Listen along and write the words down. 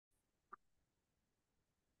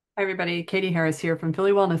Hi everybody, Catie Harris here from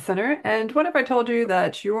Philly Wellness Center. And what if I told you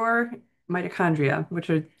that your mitochondria,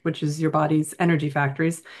 which is your body's energy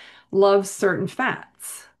factories, loves certain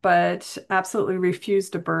fats, but absolutely refuse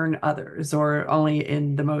to burn others, or only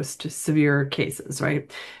in the most severe cases,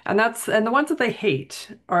 right? And the ones that they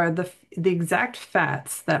hate are the exact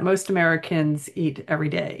fats that most Americans eat every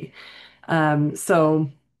day. So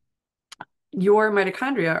your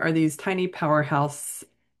mitochondria are these tiny powerhouse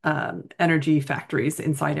energy factories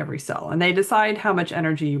inside every cell, and they decide how much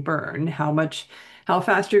energy you burn, how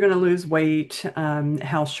fast you're going to lose weight,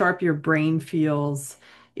 how sharp your brain feels,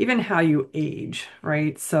 even how you age,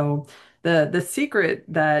 right? So the secret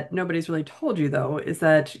that nobody's really told you though is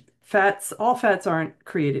that all fats aren't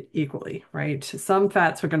created equally, right? Some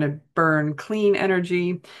fats are going to burn clean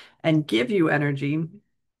energy and give you energy,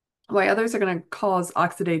 while others are going to cause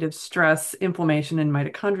oxidative stress, inflammation, and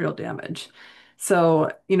mitochondrial damage.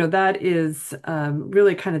 So, that is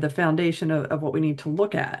really kind of the foundation of what we need to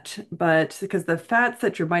look at. But because the fats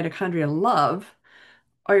that your mitochondria love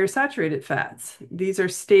are your saturated fats. These are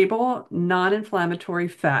stable, non-inflammatory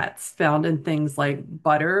fats found in things like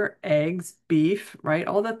butter, eggs, beef, right?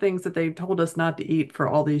 All the things that they told us not to eat for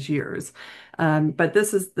all these years. But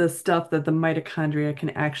this is the stuff that the mitochondria can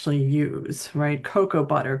actually use, right? Cocoa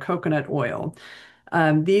butter, coconut oil.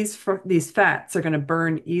 These fats are going to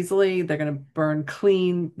burn easily. They're going to burn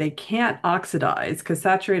clean. They can't oxidize because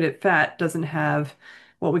saturated fat doesn't have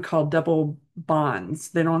what we call double bonds.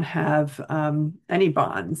 They don't have any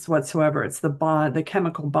bonds whatsoever. It's the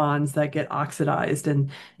chemical bonds that get oxidized, and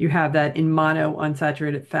you have that in mono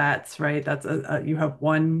unsaturated fats, right? You have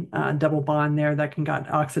one double bond there that can get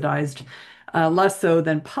oxidized. Less so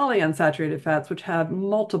than polyunsaturated fats, which have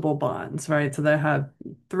multiple bonds, right? So they have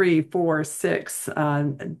three, four, six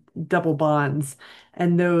double bonds,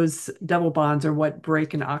 and those double bonds are what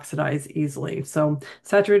break and oxidize easily. So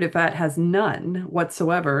saturated fat has none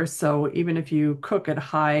whatsoever. So even if you cook at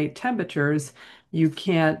high temperatures, you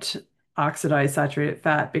can't oxidize saturated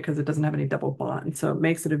fat because it doesn't have any double bonds. So it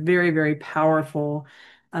makes it a very, very powerful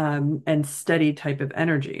and steady type of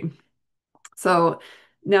energy. So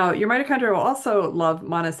now your mitochondria will also love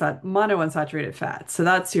monounsaturated fats. So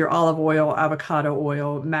that's your olive oil, avocado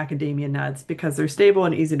oil, macadamia nuts because they're stable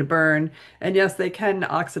and easy to burn. And yes, they can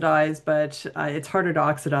oxidize, but it's harder to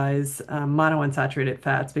oxidize monounsaturated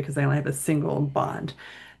fats because they only have a single bond.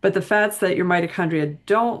 But the fats that your mitochondria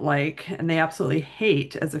don't like and they absolutely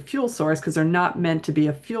hate as a fuel source because they're not meant to be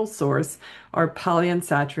a fuel source are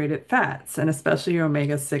polyunsaturated fats, and especially your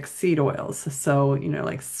omega-6 seed oils. So,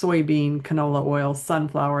 like soybean, canola oil,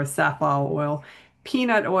 sunflower, safflower oil,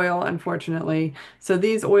 peanut oil, unfortunately. So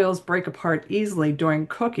these oils break apart easily during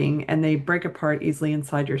cooking and they break apart easily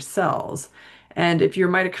inside your cells. And if your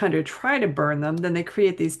mitochondria try to burn them, then they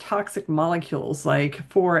create these toxic molecules like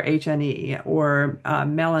 4-HNE or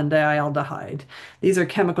malondialdehyde. These are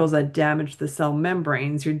chemicals that damage the cell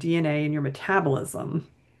membranes, your DNA, and your metabolism.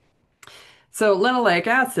 So linoleic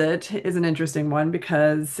acid is an interesting one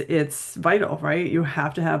because it's vital, right? You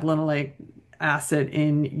have to have linoleic acid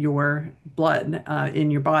in your blood, in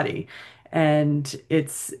your body, and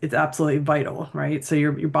it's absolutely vital, right? So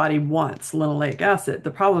your body wants linoleic acid.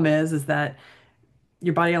 The problem is that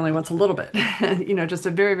your body only wants a little bit, just a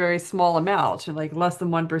very, very small amount, like less than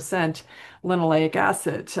 1% linoleic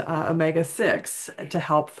acid, omega-6, to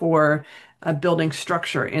help for building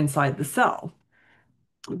structure inside the cell.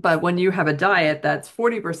 But when you have a diet that's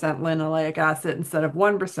 40% linoleic acid instead of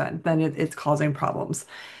 1%, then it's causing problems.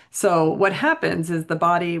 So what happens is the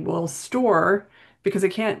body will store because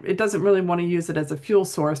it doesn't really want to use it as a fuel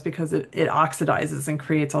source because it oxidizes and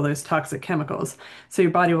creates all those toxic chemicals. So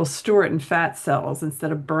your body will store it in fat cells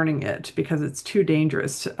instead of burning it because it's too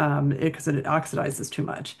dangerous because it oxidizes too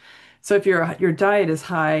much. So if your diet is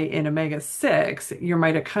high in omega-6, your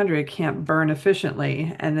mitochondria can't burn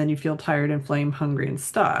efficiently, and then you feel tired, inflamed, hungry, and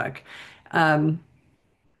stuck. Um,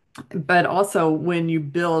 but also, when you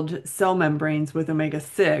build cell membranes with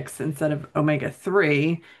omega-6 instead of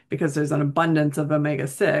omega-3, because there's an abundance of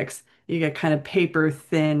omega-6, you get kind of paper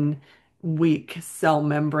thin, weak cell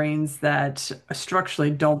membranes that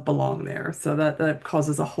structurally don't belong there. So that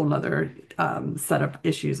causes a whole nother set of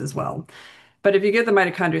issues as well. But if you get the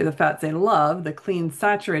mitochondria, the fats they love, the clean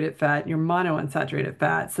saturated fat, your monounsaturated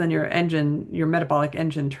fats, then your metabolic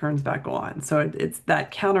engine turns back on. So it's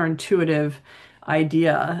that counterintuitive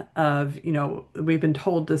idea of, we've been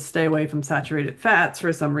told to stay away from saturated fats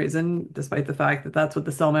for some reason, despite the fact that that's what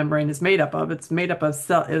the cell membrane is made up of. It's made up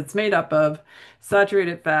of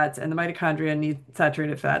saturated fats, and the mitochondria need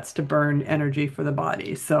saturated fats to burn energy for the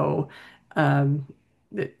body. So, um,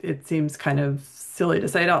 it seems kind of silly to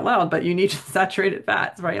say it out loud, but you need saturated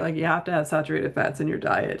fats, right? Like you have to have saturated fats in your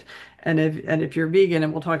diet. And if you're vegan,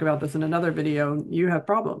 and we'll talk about this in another video, you have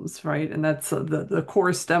problems, right? And that's the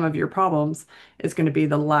core stem of your problems is going to be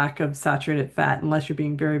the lack of saturated fat, unless you're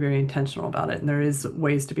being very, very intentional about it. And there is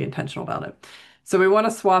ways to be intentional about it. So we want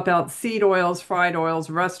to swap out seed oils, fried oils,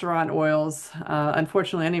 restaurant oils.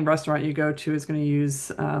 Unfortunately, any restaurant you go to is going to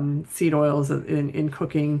use seed oils in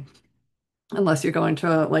cooking, unless you're going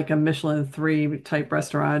to like a Michelin 3 type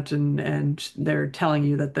restaurant and they're telling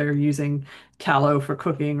you that they're using tallow for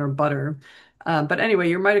cooking or butter. But anyway,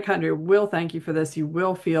 your mitochondria will thank you for this. You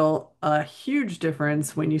will feel a huge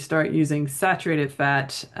difference when you start using saturated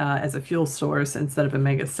fat as a fuel source instead of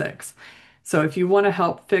omega-6. So if you want to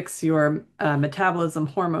help fix your metabolism,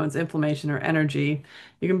 hormones, inflammation, or energy,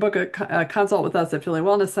 you can book a consult with us at Philly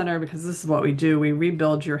Wellness Center, because this is what we do. We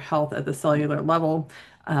rebuild your health at the cellular level.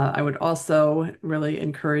 I would also really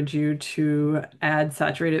encourage you to add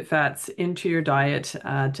saturated fats into your diet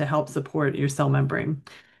to help support your cell membrane.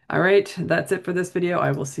 All right, that's it for this video.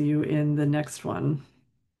 I will see you in the next one.